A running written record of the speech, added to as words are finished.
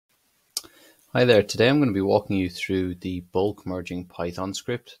Hi there, today I'm going to be walking you through the bulk merging Python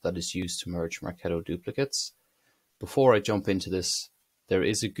script that is used to merge Marketo duplicates. Before I jump into this, there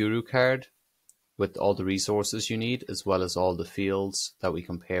is a guru card with all the resources you need as well as all the fields that we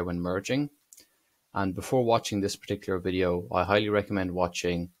compare when merging. And before watching this particular video, I highly recommend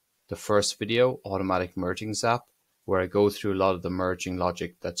watching the first video, Automatic Merging Zap, where I go through a lot of the merging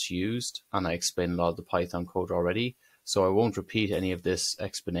logic that's used and I explain a lot of the Python code already. So I won't repeat any of this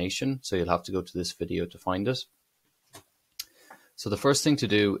explanation, so you'll have to go to this video to find it. So the first thing to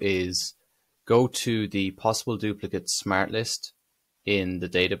do is go to the possible duplicate smart list in the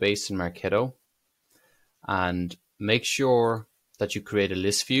database in Marketo and make sure that you create a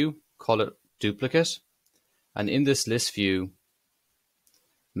list view, call it duplicate. And in this list view,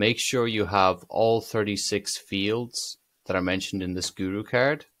 make sure you have all 36 fields that are mentioned in this guru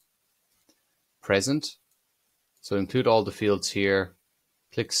card present. So include all the fields here,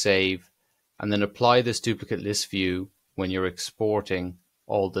 click save, and then apply this duplicate list view when you're exporting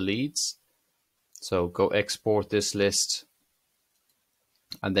all the leads. So go export this list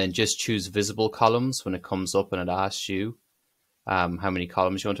and then just choose visible columns when it comes up and it asks you how many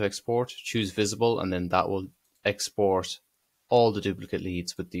columns you want to export. Choose visible and then that will export all the duplicate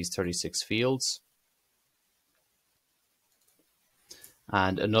leads with these 36 fields.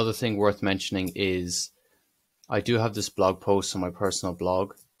 And another thing worth mentioning is I do have this blog post on my personal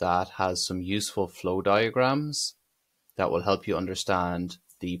blog that has some useful flow diagrams that will help you understand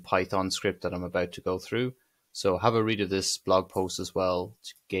the Python script that I'm about to go through. So have a read of this blog post as well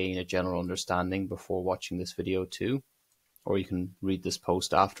to gain a general understanding before watching this video too, or you can read this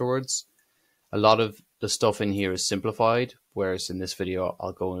post afterwards. A lot of the stuff in here is simplified, whereas in this video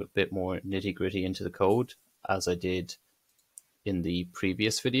I'll go a bit more nitty-gritty into the code as I did in the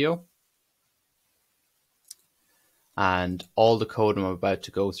previous video. And all the code I'm about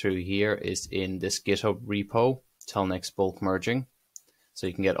to go through here is in this GitHub repo, Telnex bulk merging. So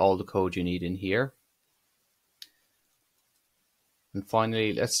you can get all the code you need in here. And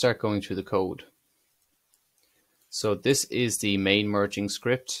finally, let's start going through the code. So this is the main merging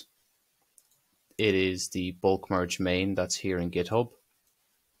script. It is the bulk merge main that's here in GitHub.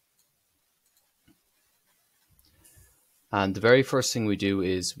 And the very first thing we do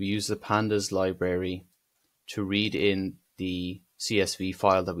is we use the pandas library to read in the CSV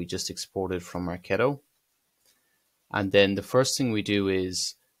file that we just exported from Marketo. And then the first thing we do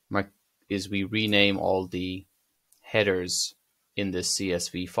is we rename all the headers in this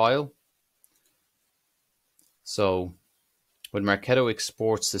CSV file. So when Marketo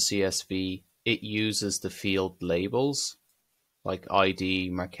exports the CSV, it uses the field labels like ID,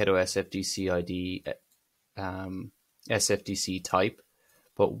 Marketo SFDC ID, SFDC type.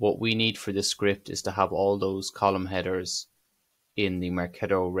 But what we need for this script is to have all those column headers in the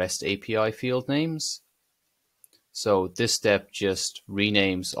Marketo REST API field names. So this step just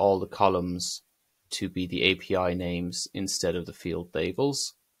renames all the columns to be the API names instead of the field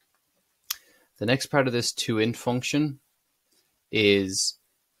labels. The next part of this toInt function is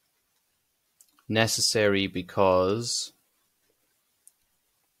necessary because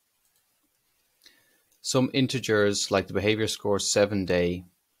some integers like the behavior score 7-day,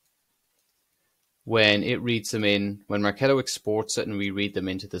 when it reads them in, when Marketo exports it and we read them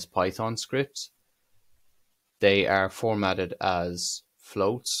into this Python script, they are formatted as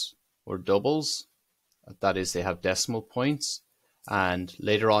floats or doubles. That is, they have decimal points. And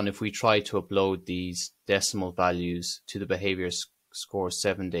later on, if we try to upload these decimal values to the behavior score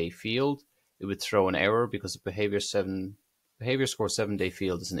 7-day field, it would throw an error because the behavior score 7-day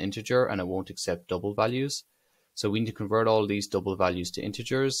field is an integer and it won't accept double values. So we need to convert all these double values to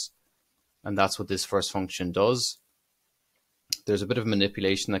integers. And that's what this first function does. There's a bit of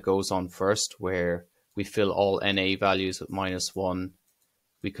manipulation that goes on first where we fill all NA values with -1.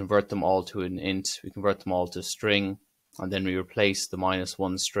 We convert them all to an int. We convert them all to string. And then we replace the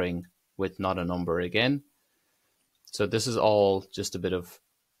 -1 string with not a number again. So this is all just a bit of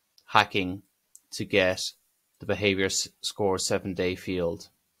hacking to get the behavior score 7-day field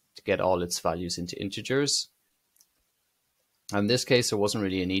to get all its values into integers. In this case, there wasn't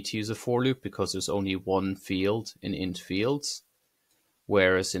really a need to use a for loop because there's only one field in int fields,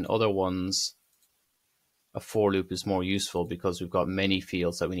 whereas in other ones, a for loop is more useful because we've got many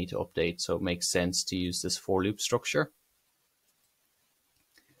fields that we need to update, so it makes sense to use this for loop structure.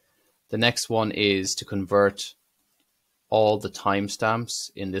 The next one is to convert all the timestamps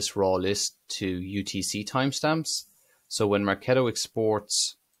in this raw list to UTC timestamps. So when Marketo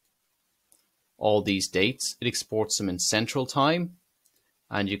exports all these dates, it exports them in central time,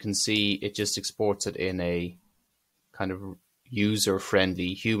 and you can see it just exports it in a kind of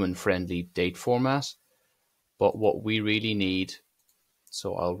user-friendly, human-friendly date format. But what we really need,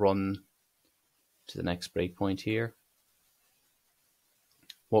 so I'll run to the next breakpoint here.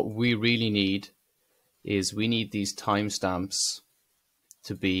 What we really need is we need these timestamps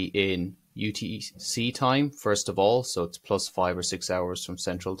to be in UTC time, first of all, so it's plus 5 or 6 hours from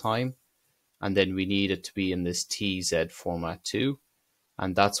Central Time. And then we need it to be in this TZ format too.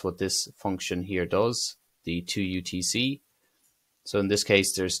 And that's what this function here does, the to UTC. So in this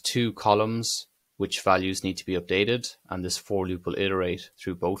case, there's two columns which values need to be updated, and this for loop will iterate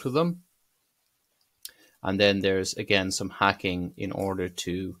through both of them. And then there's again some hacking in order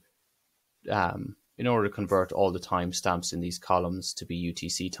to convert all the timestamps in these columns to be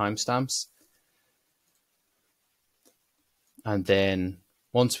UTC timestamps. And then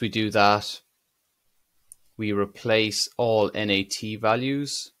once we do that, we replace all NAT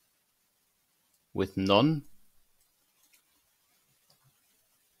values with none.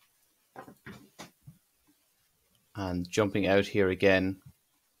 And jumping out here again,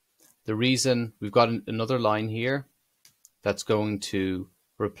 the reason we've got another line here that's going to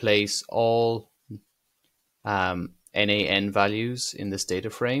replace all NaN values in this data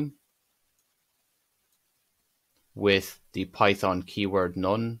frame with the Python keyword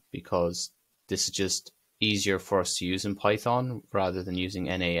none, because this is just easier for us to use in Python rather than using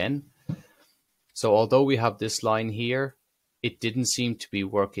NaN. So although we have this line here, it didn't seem to be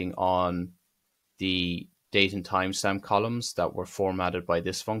working on the date and timestamp columns that were formatted by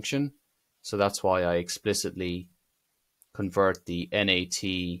this function. So that's why I explicitly convert the NAT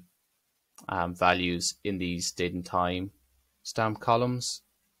values in these date and time stamp columns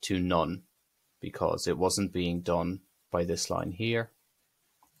to none, because it wasn't being done by this line here.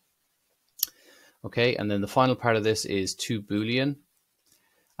 Okay, and then the final part of this is toBoolean.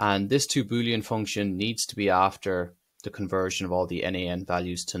 And this toBoolean function needs to be after the conversion of all the NaN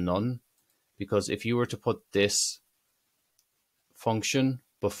values to none, because if you were to put this function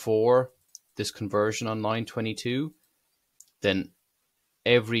before this conversion on line 22, then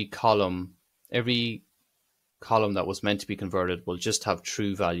every column that was meant to be converted will just have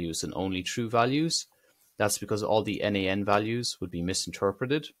true values and only true values. That's because all the NaN values would be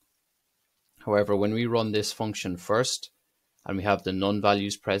misinterpreted. However, when we run this function first and we have the none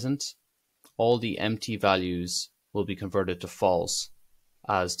values present, all the empty values will be converted to false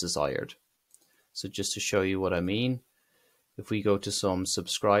as desired. So just to show you what I mean, if we go to some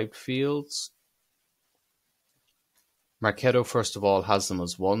subscribed fields, Marketo first of all has them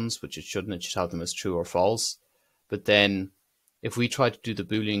as ones, which it shouldn't. It should have them as true or false. But then if we try to do the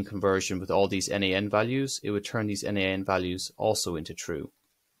Boolean conversion with all these NaN values, it would turn these NaN values also into true.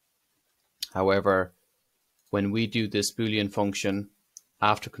 However, when we do this Boolean function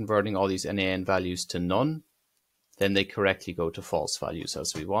after converting all these NaN values to none, then they correctly go to false values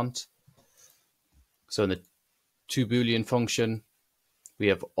as we want. So in the toBoolean function, we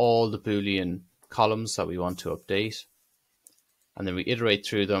have all the Boolean columns that we want to update, and then we iterate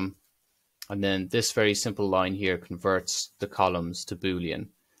through them, and then this very simple line here converts the columns to Boolean.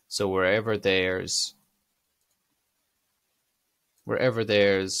 So wherever there's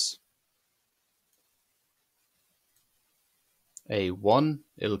a 1,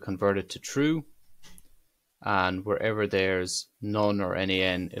 it'll convert it to true, and wherever there's none or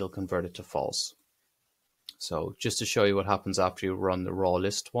NaN, it'll convert it to false. So just to show you what happens after you run the raw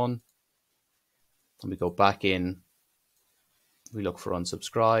list one, and we go back in, we look for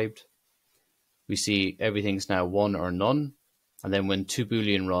unsubscribed, we see everything's now 1 or none, and then when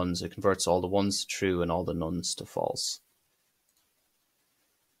toBoolean runs, it converts all the ones to true and all the nones to false.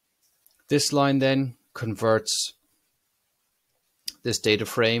 This line then converts this data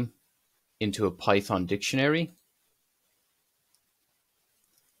frame into a Python dictionary.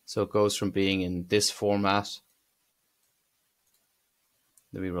 So it goes from being in this format,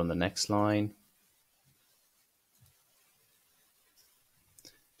 then we run the next line,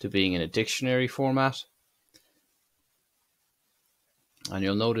 to being in a dictionary format. And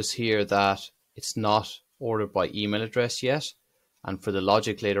you'll notice here that it's not ordered by email address yet. And for the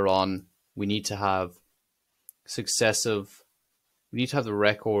logic later on, we need to have the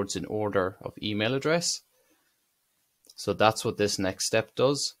records in order of email address. So that's what this next step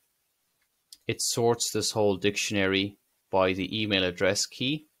does. It sorts this whole dictionary by the email address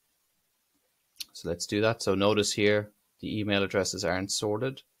key. So let's do that. So notice here, the email addresses aren't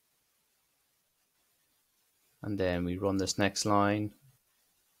sorted. And then we run this next line.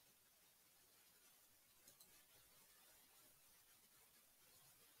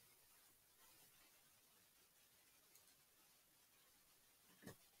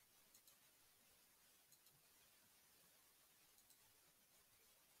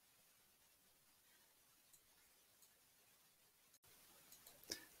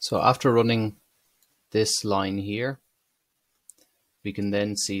 So after running this line here, we can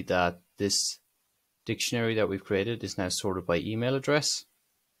then see that this dictionary that we've created is now sorted by email address,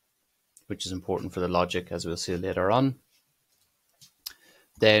 which is important for the logic, as we'll see later on.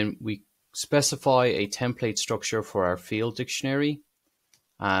 Then we specify a template structure for our field dictionary,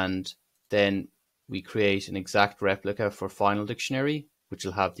 and then we create an exact replica for final dictionary, which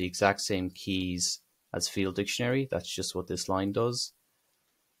will have the exact same keys as field dictionary. That's just what this line does.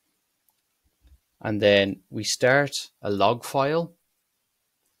 And then we start a log file,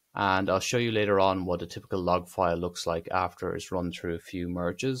 and I'll show you later on what a typical log file looks like after it's run through a few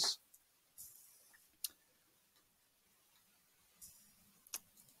merges.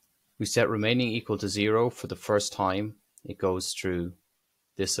 We set remaining equal to 0 for the first time it goes through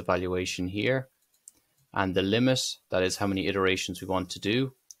this evaluation here, and the limit, that is how many iterations we want to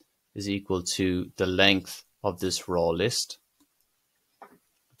do, is equal to the length of this raw list.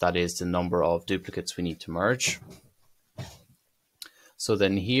 That is the number of duplicates we need to merge. So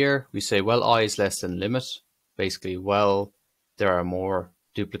then here we say, well, I is less than limit. Basically, well, there are more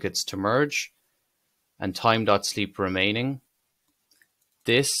duplicates to merge, and time.sleep remaining.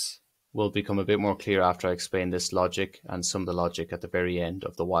 This will become a bit more clear after I explain this logic and some of the logic at the very end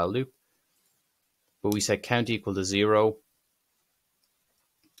of the while loop. But we set count equal to 0.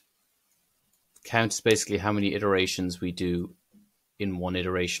 Count is basically how many iterations we do in one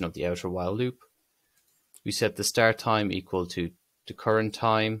iteration of the outer while loop. We set the start time equal to the current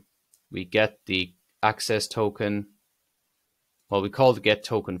time. We get the access token. Well, we call the get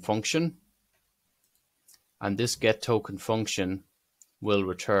token function. And this get token function will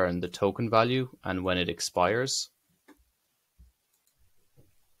return the token value and when it expires.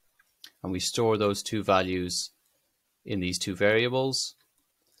 And we store those two values in these two variables.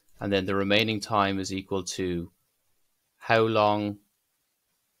 And then the remaining time is equal to how long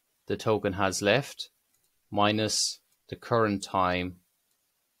the token has left minus the current time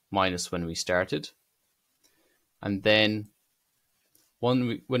minus when we started. And then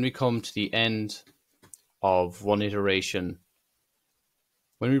when we come to the end of one iteration,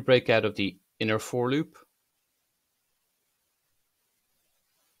 when we break out of the inner for loop,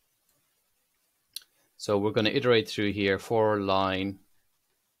 so we're going to iterate through here for line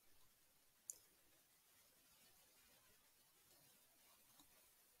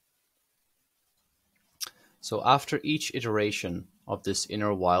So after each iteration of this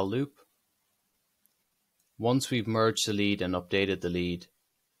inner while loop, once we've merged the lead and updated the lead,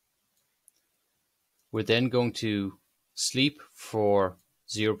 we're then going to sleep for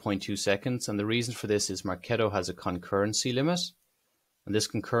 0.2 seconds. And the reason for this is Marketo has a concurrency limit. And this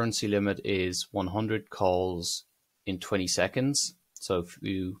concurrency limit is 100 calls in 20 seconds. So if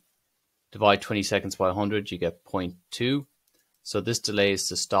you divide 20 seconds by 100, you get 0.2. So this delay is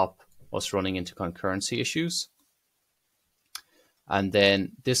to stop us running into concurrency issues. And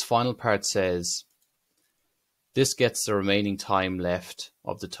then this final part says this gets the remaining time left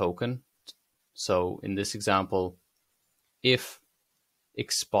of the token. So in this example, if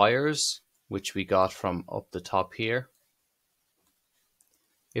expires, which we got from up the top here,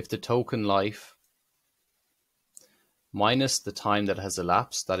 if the token life minus the time that has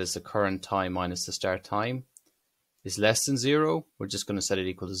elapsed, that is the current time minus the start time, is less than 0, we're just going to set it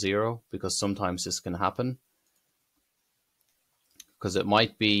equal to 0 because sometimes this can happen. Because it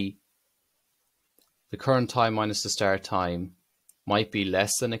might be the current time minus the start time might be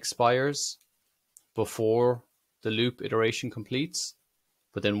less than expires before the loop iteration completes.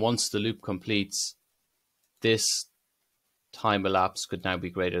 But then once the loop completes, this time elapsed could now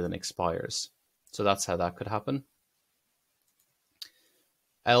be greater than expires. So that's how that could happen.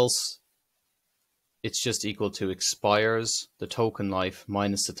 Else, it's just equal to expires, the token life,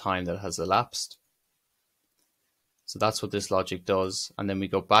 minus the time that has elapsed. So that's what this logic does. And then we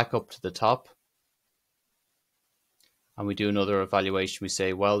go back up to the top and we do another evaluation. We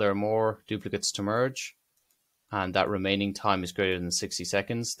say, well, there are more duplicates to merge and that remaining time is greater than 60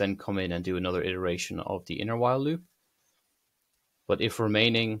 seconds. Then come in and do another iteration of the inner while loop. But if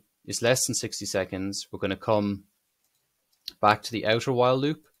remaining is less than 60 seconds, we're going to come back to the outer while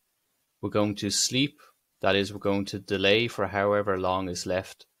loop. We're going to sleep, that is, we're going to delay for however long is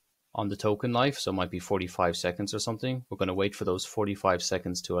left on the token life. So it might be 45 seconds or something. We're going to wait for those 45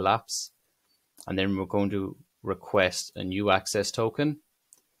 seconds to elapse. And then we're going to request a new access token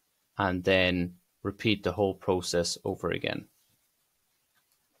and then repeat the whole process over again.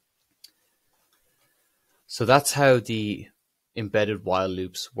 So that's how the embedded while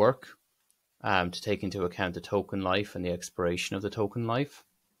loops work, to take into account the token life and the expiration of the token life.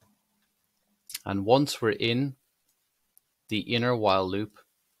 And once we're in the inner while loop,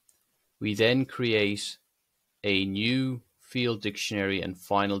 We then create a new field dictionary and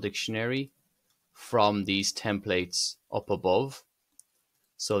final dictionary from these templates up above.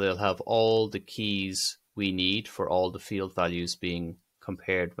 So they'll have all the keys we need for all the field values being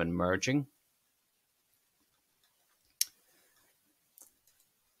compared when merging.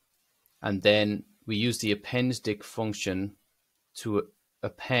 And then we use the append dict function to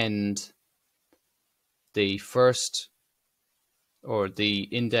append the first or the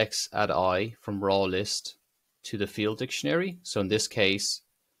index at I from raw list to the field dictionary. So in this case,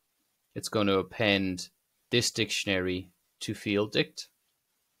 it's going to append this dictionary to field dict.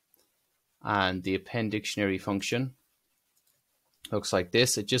 And the append dictionary function looks like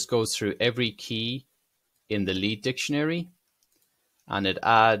this. It just goes through every key in the lead dictionary and it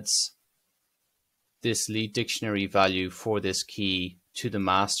adds this lead dictionary value for this key to the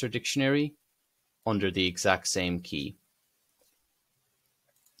master dictionary under the exact same key.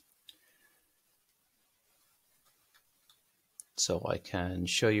 So I can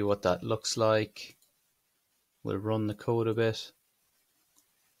show you what that looks like. We'll run the code a bit.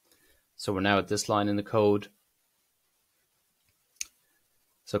 So we're now at this line in the code.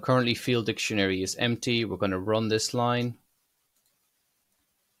 So currently field dictionary is empty. We're going to run this line.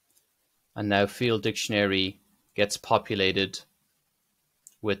 And now field dictionary gets populated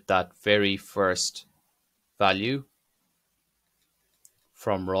with that very first value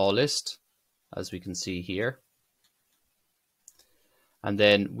from raw list, as we can see here. And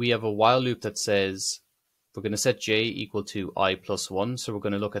then we have a while loop that says we're going to set j equal to I plus 1. So we're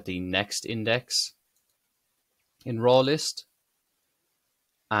going to look at the next index in raw list.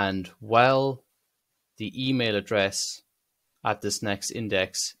 And while the email address at this next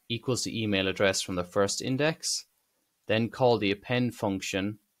index equals the email address from the first index, then call the append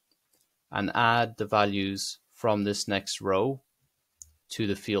function and add the values from this next row to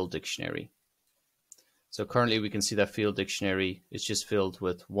the field dictionary. So currently we can see that field dictionary is just filled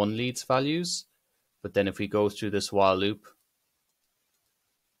with one lead's values. But then if we go through this while loop,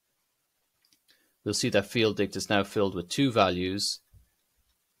 we'll see that field dict is now filled with two values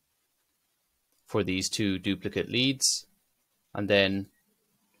for these two duplicate leads. And then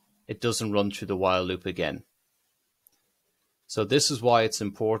it doesn't run through the while loop again. So this is why it's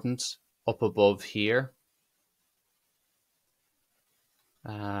important up above here.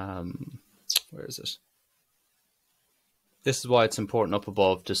 Where is it? This is why it's important up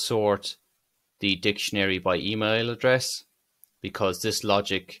above to sort the dictionary by email address, because this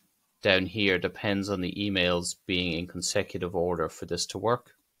logic down here depends on the emails being in consecutive order for this to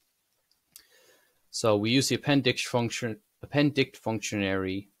work. So we use the append dict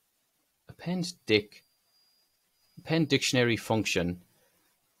dictionary function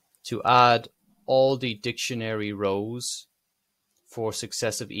to add all the dictionary rows for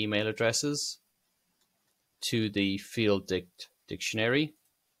successive email addresses to the field dict dictionary.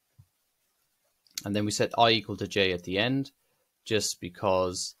 And then we set I equal to j at the end, just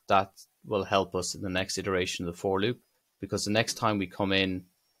because that will help us in the next iteration of the for loop. Because the next time we come in,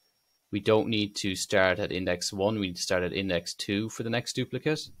 we don't need to start at index 1, we need to start at index 2 for the next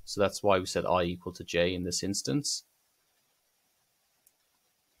duplicate. So that's why we set I equal to j in this instance.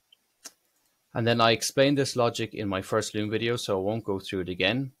 And then I explained this logic in my first Loom video, so I won't go through it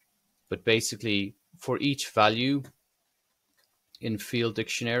again. But basically, for each value in field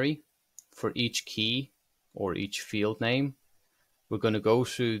dictionary, for each key or each field name, we're going to go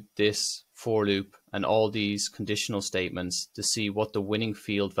through this for loop and all these conditional statements to see what the winning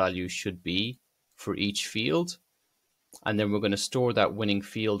field value should be for each field. And then we're going to store that winning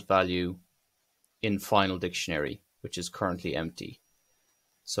field value in final dictionary, which is currently empty.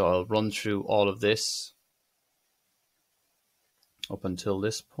 So I'll run through all of this up until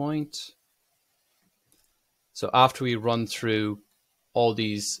this point. So after we run through all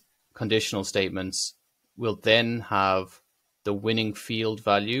these conditional statements, we'll then have the winning field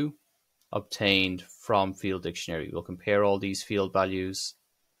value obtained from field dictionary. We'll compare all these field values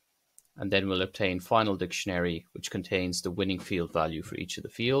and then we'll obtain final dictionary, which contains the winning field value for each of the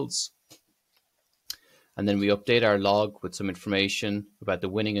fields. And then we update our log with some information about the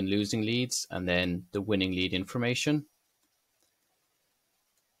winning and losing leads and then the winning lead information.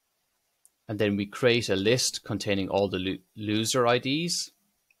 And then we create a list containing all the loser IDs.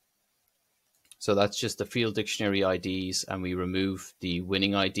 So that's just the field dictionary IDs, and we remove the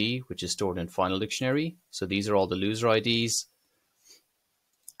winning ID, which is stored in final dictionary. So these are all the loser IDs.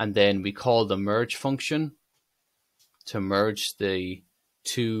 And then we call the merge function to merge the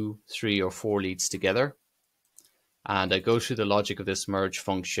 2, 3, or 4 leads together. And I go through the logic of this merge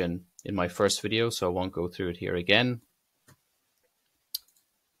function in my first video, so I won't go through it here again.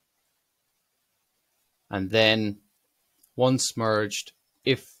 And then once merged,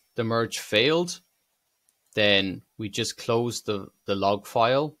 if the merge failed, then we just close the log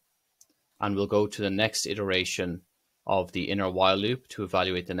file and we'll go to the next iteration of the inner while loop to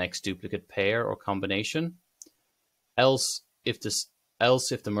evaluate the next duplicate pair or combination. Else, if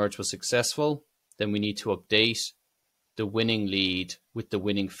the merge was successful, then we need to update the winning lead with the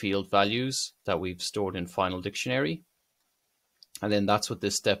winning field values that we've stored in final dictionary. And then that's what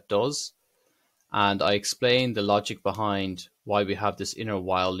this step does. And I explained the logic behind why we have this inner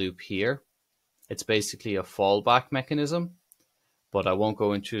while loop here. It's basically a fallback mechanism, but I won't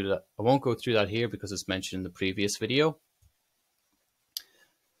go through that here because it's mentioned in the previous video.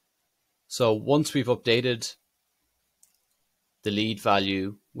 So once we've updated the lead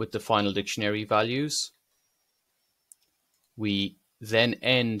value with the final dictionary values, we then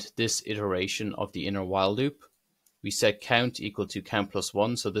end this iteration of the inner while loop. We set count equal to count plus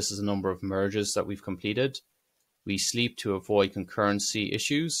 1, so this is the number of merges that we've completed. We sleep to avoid concurrency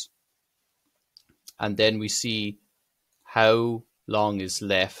issues. And then we see how long is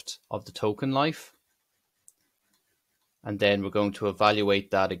left of the token life. And then we're going to evaluate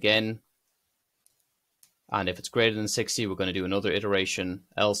that again. And if it's greater than 60, we're going to do another iteration.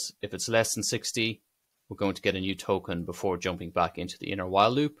 Else, if it's less than 60, we're going to get a new token before jumping back into the inner while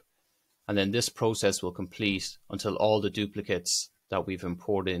loop. And then this process will complete until all the duplicates that we've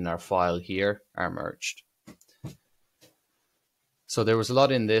imported in our file here are merged. So there was a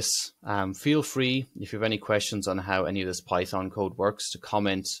lot in this. Feel free, if you have any questions on how any of this Python code works, to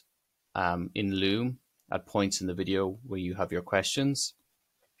comment in Loom at points in the video where you have your questions.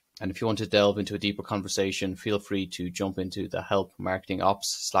 And if you want to delve into a deeper conversation, feel free to jump into the Help Marketing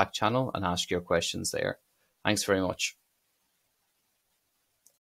Ops Slack channel and ask your questions there. Thanks very much.